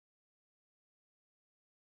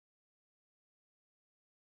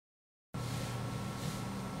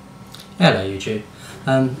Hello YouTube.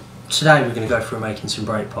 Today we're going to go through making some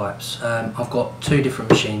brake pipes. I've got two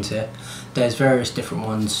different machines here. There's various different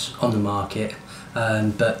ones on the market,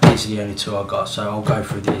 but these are the only two I've got, so I'll go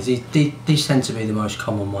through these. These tend to be the most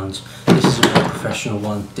common ones. This is a more professional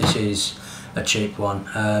one, this is a cheap one.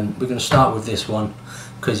 We're going to start with this one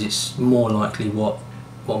because it's more likely what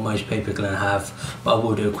most people are going to have, but I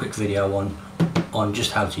will do a quick video on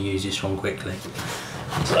just how to use this one quickly.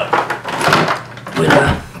 So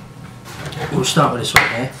we'll start with this one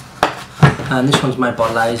here, and this one's made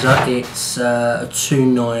by Laser. It's a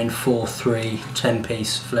 2943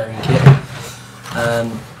 10-piece flaring kit.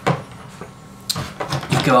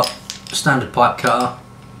 You've got a standard pipe cutter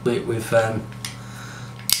with a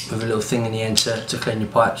little thing in the end to clean your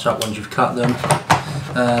pipes up once you've cut them.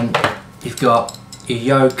 You've got your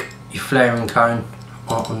yoke, your flaring cone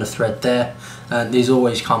on the thread there. These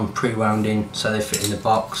always come pre-wound in so they fit in the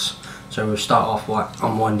box. So we'll start off by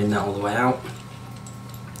unwinding that all the way out.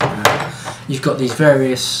 You've got these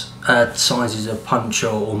various sizes of punch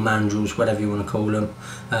or mandrels, whatever you want to call them.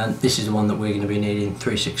 This is the one that we're going to be needing,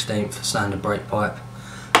 3/16 for standard brake pipe.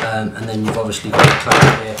 And then you've obviously got the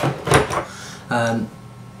clamp here.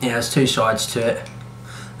 It has two sides to it,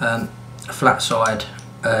 a flat side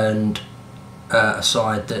and a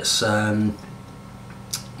side that's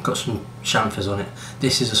got some chamfers on it.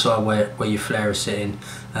 This is the side where your flare is sitting.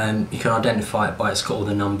 You can identify it by it's got all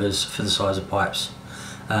the numbers for the size of pipes.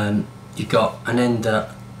 You've got an end that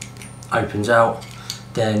opens out,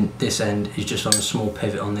 then this end is just on a small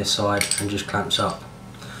pivot on this side and just clamps up.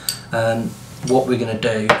 What we're going to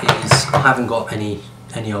do is, I haven't got any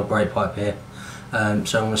old brake pipe here,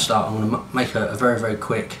 so I'm going to make a very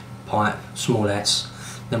quick pipe, small S.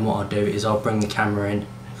 Then what I'll do is I'll bring the camera in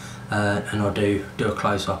and I'll do a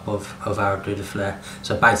close-up of how to do the flare.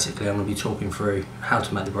 So basically I'm going to be talking through how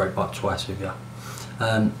to make the brake pipe twice with you.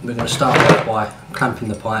 We're going to start off by clamping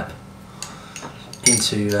the pipe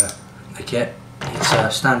into the kit. It's a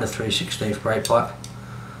standard 3/16 brake pipe,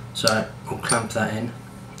 so we'll clamp that in.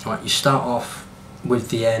 Right, you start off with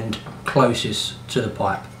the end closest to the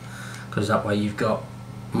pipe because that way you've got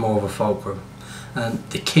more of a fulcrum.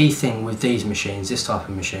 The key thing with these machines, this type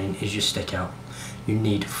of machine, is your stick out. You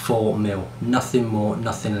need 4mm, nothing more,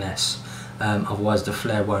 nothing less. Otherwise the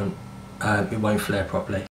flare won't flare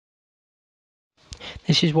properly.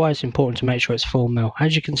 This is why it's important to make sure it's 4mm.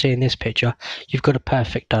 As you can see in this picture, you've got a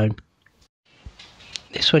perfect dome.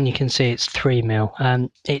 This one you can see it's 3mm.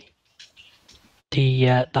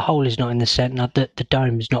 The hole is not in the centre. The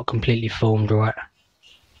dome is not completely formed right.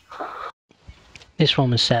 This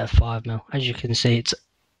one was set at 5mm. As you can see,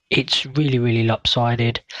 it's really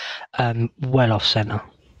lopsided, well off centre.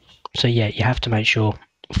 So yeah, you have to make sure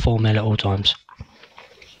 4mm at all times.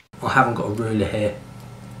 I haven't got a ruler here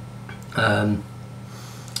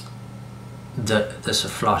that's a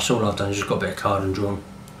flush. All I've done is just got a bit of card and drawn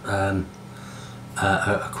a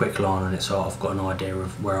quick line on it, so I've got an idea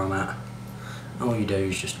of where I'm at. All you do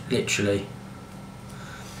is just literally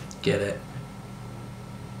get it.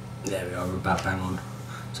 There we are, we're about bang on.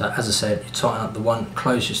 So as I said, you tighten up the one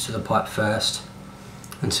closest to the pipe first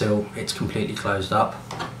until it's completely closed up,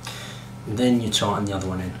 and then you tighten the other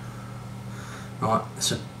one in. Right, it's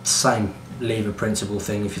the same lever principle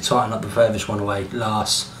thing. If you tighten up the furthest one away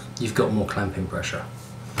last, you've got more clamping pressure.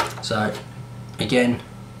 So again,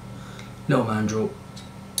 little mandrel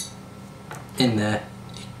in there.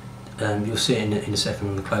 You'll see it in a second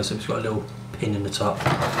on the close-up. It's got a little pin in the top.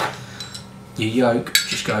 Your yoke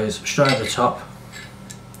just goes straight over the top.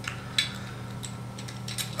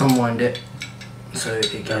 Unwind it so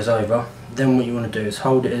it goes over. Then what you want to do is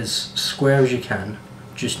hold it as square as you can.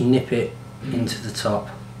 Just nip it into the top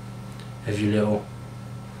of your little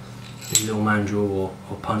mandrel or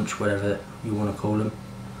punch, whatever you want to call them.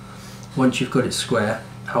 Once you've got it square,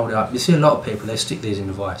 hold it up. You see a lot of people, they stick these in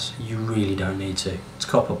the vise. You really don't need to. It's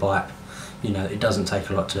copper pipe. You know, it doesn't take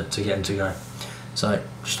a lot to get them to go. So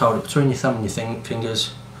just hold it between your thumb and your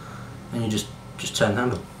fingers, and you just turn the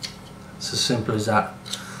handle. It's as simple as that.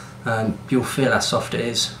 You'll feel how soft it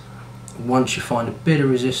is. Once you find a bit of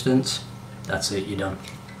resistance, that's it, you're done.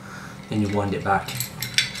 Then you wind it back.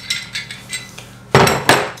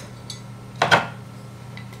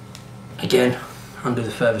 Again, undo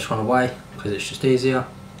the furthest one away because it's just easier.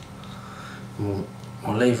 More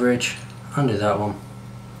leverage, undo that one,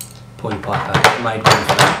 pull your pipe out, made one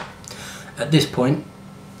for that. At this point,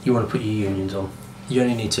 you want to put your unions on. You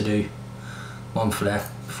only need to do one flare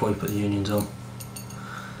before you put the unions on.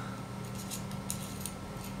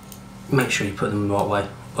 Make sure you put them the right way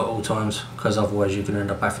at all times, because otherwise you're going to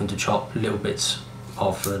end up having to chop little bits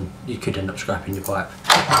off and you could end up scrapping your pipe.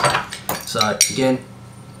 So again,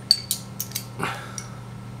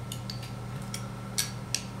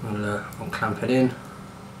 I'll clamp it in.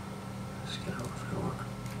 Let's get it off.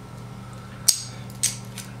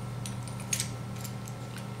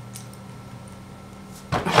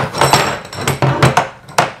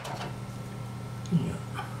 Yeah.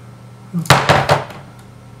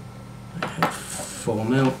 4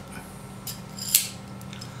 mil.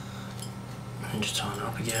 And just tighten it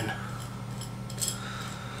up again.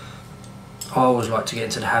 I always like to get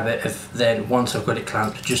into the habit of then, once I've got it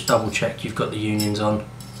clamped, just double check you've got the unions on,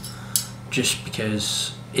 just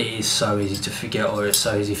because it is so easy to forget, or it's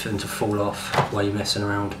so easy for them to fall off while you're messing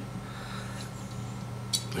around.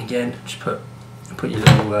 Again, just put your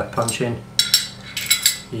little punch in,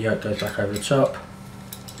 your yoke goes back over the top,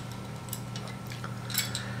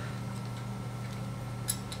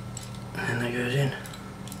 and that goes in.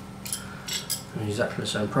 And exactly the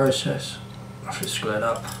same process, after it's squared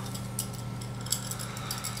up.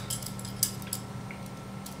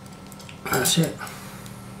 That's it.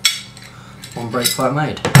 One brake pipe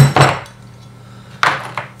made.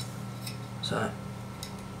 So,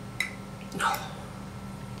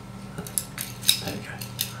 there we go.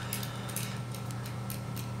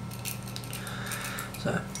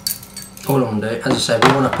 So, all I'm going to do, as I said,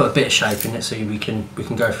 we want to put a bit of shape in it so we can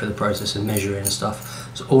go through the process of measuring and stuff.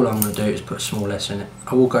 So all I'm going to do is put a small S in it.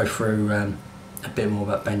 I will go through a bit more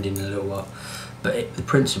about bending in a little while, but the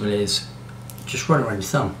principle is just run around your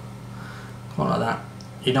thumb. Quite like that.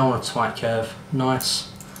 You don't want a tight curve,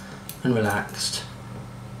 nice and relaxed,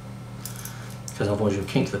 because otherwise you'll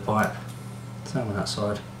kink the pipe. Same on that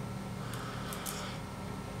side.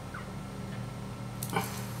 And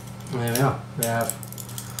there we are. We have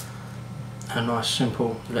a nice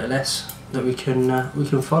simple little S that we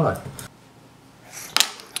can follow.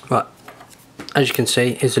 Right, as you can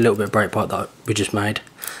see, here's a little bit of brake pipe that we just made.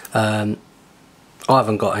 I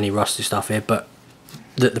haven't got any rusty stuff here, but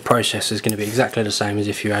the process is going to be exactly the same as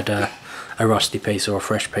if you had a rusty piece or a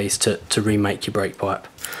fresh piece to remake your brake pipe.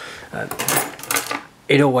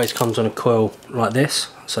 It always comes on a coil like this,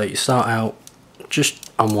 so you start out,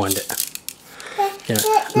 just unwind it. You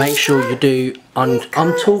know, make sure you do, I'm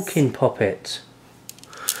talking poppet.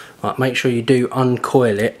 Right, make sure you do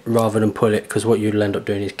uncoil it rather than pull it, because what you'll end up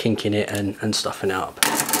doing is kinking it and stuffing it up.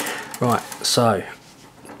 Right, so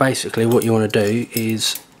basically what you want to do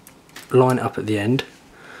is line it up at the end.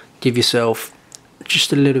 Give yourself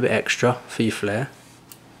just a little bit extra for your flare.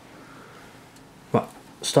 Right,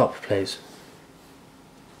 stop please.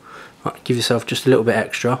 Right, give yourself just a little bit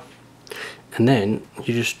extra, and then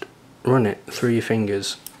you just run it through your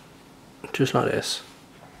fingers, just like this,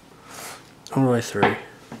 all the way through,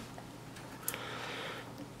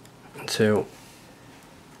 until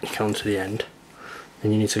you come to the end.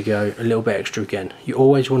 And you need to go a little bit extra again. You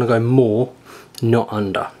always want to go more, not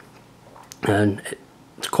under. And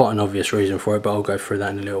it's quite an obvious reason for it, but I'll go through that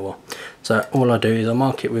in a little while. So all I do is I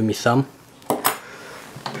mark it with my thumb,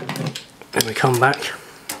 and we come back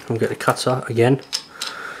and get the cutter again,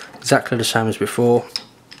 exactly the same as before.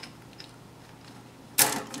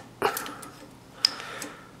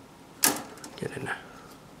 Get in there.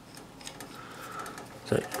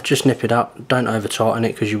 So just nip it up, don't over tighten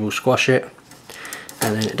it because you will squash it.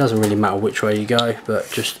 And then it doesn't really matter which way you go, but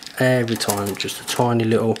just every time, just a tiny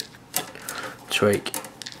little tweak,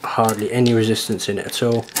 hardly any resistance in it at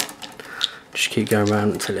all. Just keep going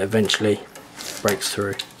around until it eventually breaks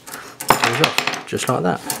through. Goes off, just like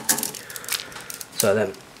that. So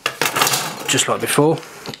then, just like before,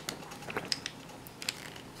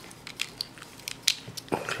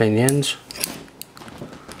 clean the ends.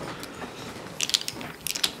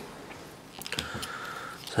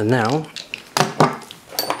 So now,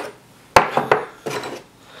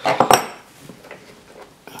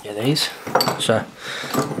 these. So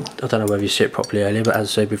I don't know whether you see it properly earlier, but as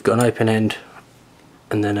I said, we've got an open end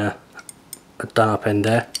and then a done up end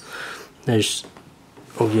there. There's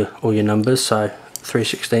all your numbers, so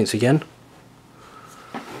 3/16 again.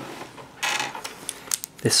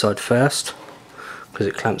 This side first, because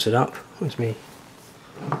it clamps it up. Where's me?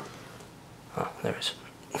 Oh, there it is.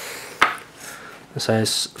 It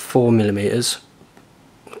says 4mm.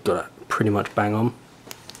 Got it pretty much bang on.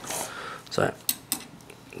 So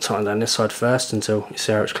tighten down this side first until you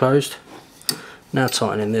see how it's closed. Now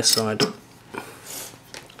tightening this side.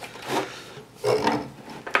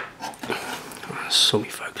 Saw me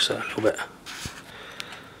focus that a little bit.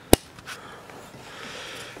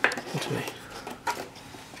 To me.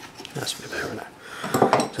 That's a bit better, isn't it?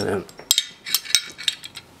 So then,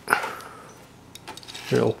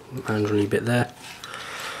 little manually bit there.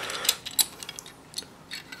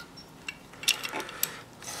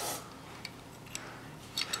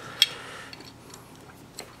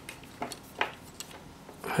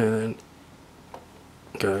 and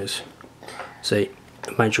goes. See,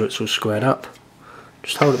 made sure it's all squared up.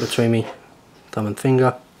 Just hold it between me thumb and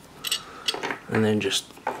finger, and then just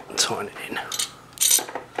tighten it in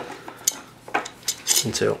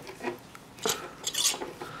until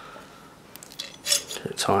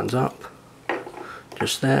it tightens up,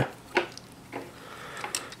 just there.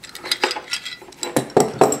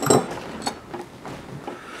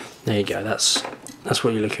 There you go, that's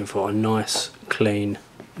what you're looking for, a nice clean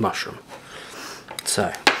mushroom.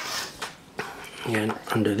 So again,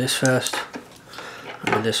 undo this first,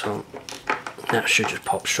 undo this one, that should just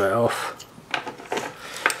pop straight off.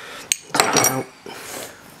 Take it out.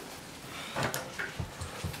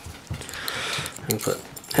 And put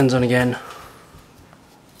ends on again.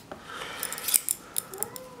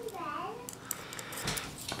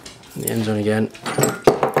 And the ends on again.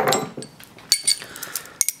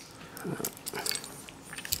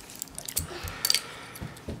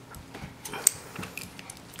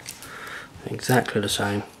 Exactly the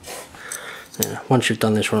same. Yeah, once you've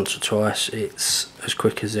done this once or twice, it's as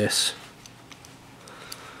quick as this.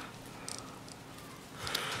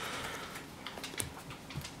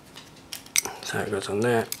 So it goes on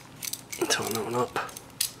there, tighten that one up,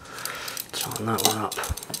 tighten that one up.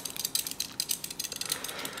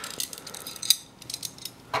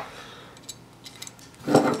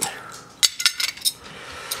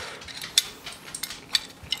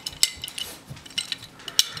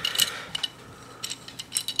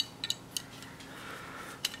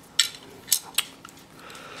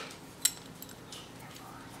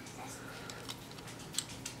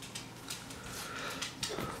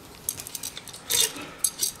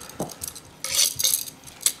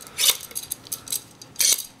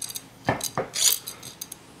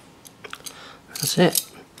 That's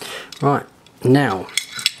it. Right, now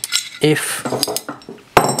if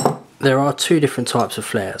there are two different types of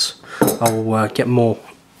flares, I will get more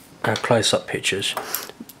close-up pictures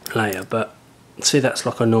later, but see, that's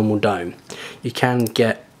like a normal dome. You can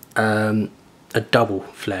get a double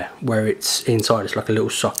flare where it's inside, it's like a little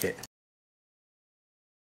socket.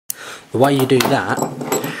 The way you do that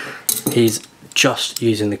is just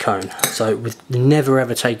using the cone. So never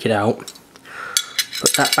ever take it out,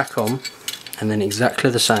 put that back on, and then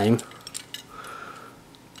exactly the same,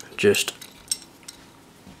 just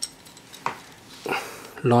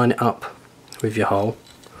line it up with your hole.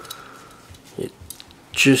 You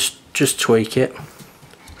just tweak it,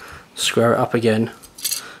 square it up again,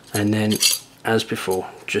 and then as before,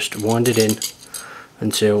 just wind it in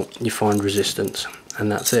until you find resistance,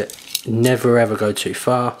 and that's it. Never ever go too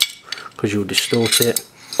far because you'll distort it,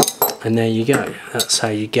 and there you go. That's how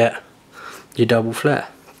you get your double flare.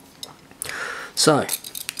 So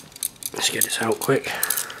let's get this out quick.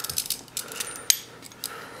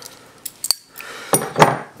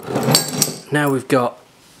 Now we've got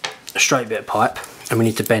a straight bit of pipe and we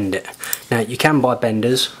need to bend it. Now you can buy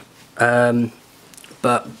benders,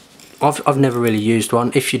 but I've never really used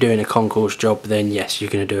one. If you're doing a concourse job, then yes, you're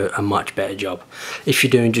going to do a much better job. If you're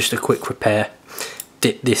doing just a quick repair,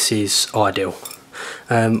 this is ideal.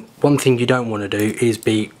 One thing you don't want to do is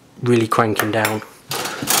be really cranking down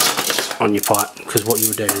on your pipe, because what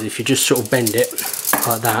you'll do is if you just sort of bend it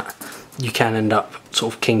like that, you can end up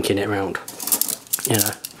sort of kinking it around, you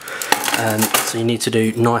know. So you need to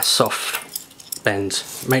do nice soft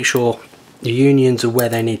bends. Make sure your unions are where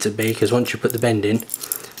they need to be, because once you put the bend in,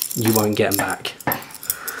 you won't get them back.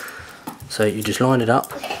 So you just line it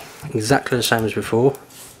up exactly the same as before,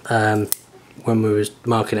 when we was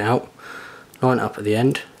marking it out. Line it up at the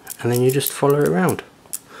end, and then you just follow it around.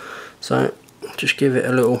 So just give it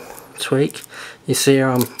a little tweak. You see here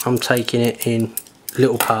I'm taking it in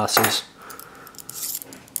little passes.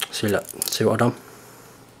 See, look, see what I've done?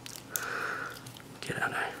 Get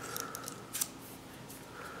out there.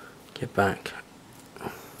 Get back.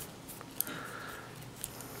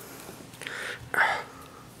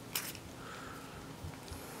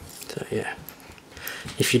 So yeah,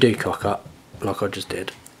 if you do cock up like I just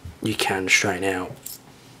did, you can straighten it out.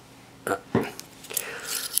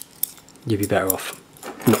 You'd be better off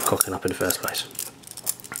not cocking up in the first place.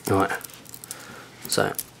 Right,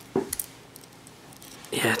 so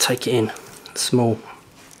yeah, take it in small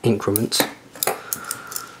increments,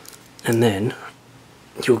 and then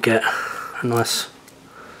you'll get a nice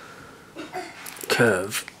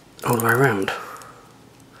curve all the way around,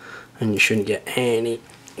 and you shouldn't get any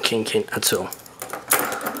kinking at all.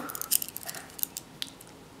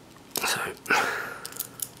 So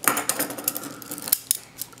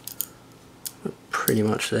pretty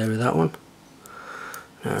much there with that one.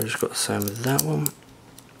 Now I've just got the same with that one.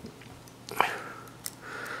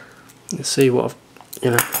 You see what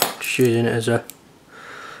you know, just using it as a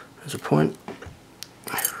point,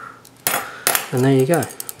 and there you go.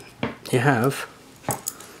 You have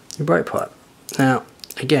your brake pipe. Now,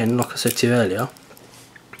 again, like I said to you earlier,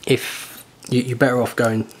 if you're better off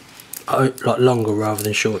going like longer rather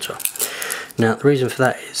than shorter. Now, the reason for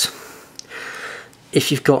that is,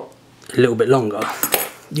 if you've got a little bit longer,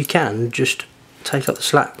 you can just take up the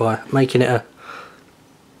slack by making it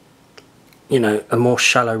a more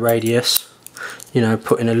shallow radius,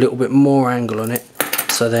 putting a little bit more angle on it,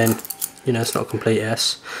 so then it's not a complete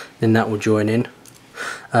S. Then that will join in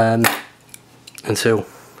until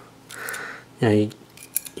you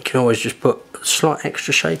can always just put a slight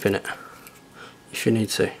extra shape in it if you need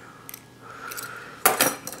to,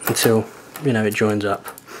 until it joins up.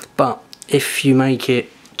 But if you make it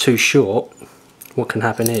too short, what can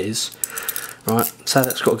happen is, right, say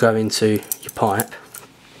that's got to go into your pipe,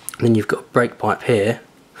 and then you've got a brake pipe here.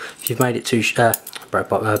 If you've made it too brake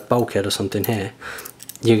pipe, bulkhead or something here,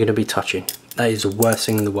 you're going to be touching. That is the worst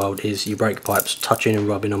thing in the world, is your brake pipes touching and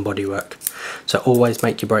rubbing on bodywork. So always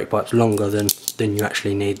make your brake pipes longer than you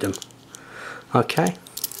actually need them. Okay.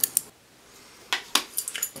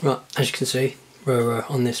 Right, as you can see, we're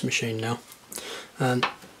on this machine now.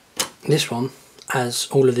 This one has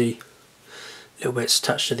all of the little bits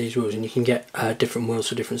attached to these wheels, and you can get different wheels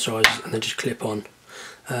for different sizes, and they just clip on.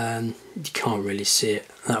 You can't really see it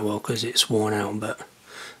that well because it's worn out, but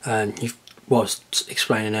you was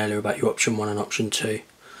explaining earlier about your option 1 and option 2,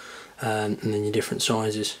 and then your different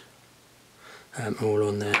sizes are all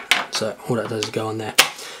on there. So all that does is go on there.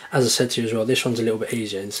 As I said to you as well, this one's a little bit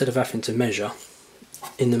easier. Instead of having to measure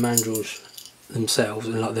in the mandrels themselves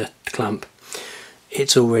and like the clamp,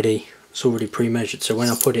 it's already pre-measured. So when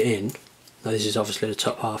I put it in, now this is obviously the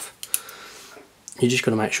top half, you just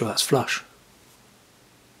got to make sure that's flush.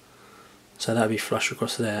 So that'll be flush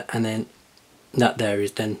across there, and then that there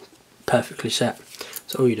is then perfectly set.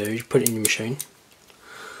 So all you do is you put it in your machine,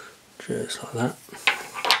 just like that,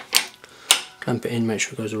 clamp it in, make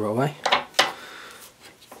sure it goes the right way.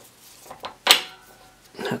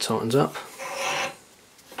 That tightens up,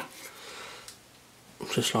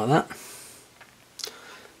 just like that,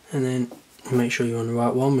 and then you make sure you're on the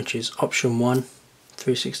right one, which is option 1,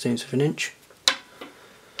 3/16 of an inch.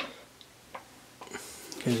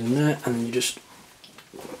 Goes in there, and then you just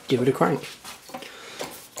give it a crank,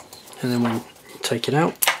 and then when you take it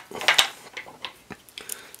out,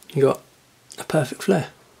 you got a perfect flare.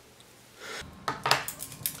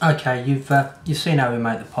 Okay, you've seen how we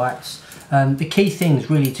make the pipes. The key things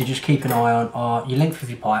really to just keep an eye on are your length of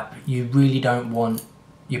your pipe. You really don't want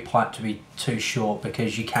your pipe to be too short,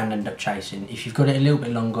 because you can end up chasing. If you've got it a little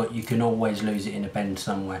bit longer, you can always lose it in a bend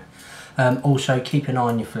somewhere. Also, keep an eye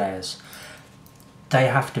on your flares. They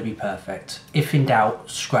have to be perfect. If in doubt,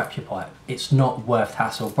 scrap your pipe. It's not worth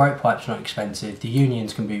hassle. Brake pipe's not expensive. The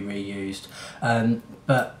unions can be reused,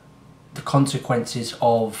 but the consequences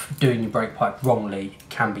of doing your brake pipe wrongly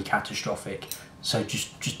can be catastrophic. So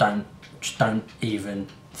just don't even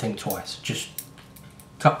think twice. Just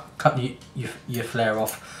cut your flare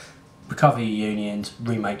off, recover your unions,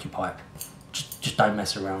 remake your pipe. Just don't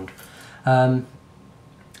mess around. I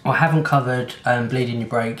haven't covered bleeding your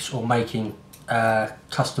brakes or making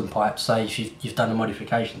custom pipes. Say if you've done a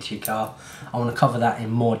modification to your car, I want to cover that in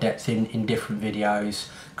more depth in different videos,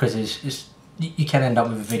 because you can end up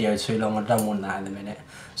with a video too long. I don't want that in a minute,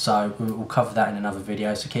 so we'll cover that in another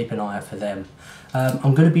video, so keep an eye out for them.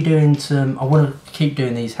 I'm going to be doing I want to keep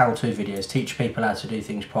doing these how-to videos, teach people how to do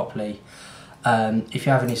things properly. If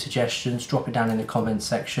you have any suggestions, drop it down in the comments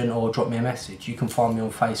section, or drop me a message. You can find me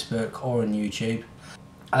on Facebook or on YouTube.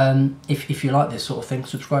 If you like this sort of thing,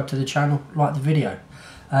 subscribe to the channel, like the video.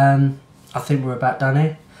 I think we're about done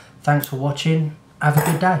here. Thanks for watching. Have a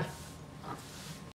good day.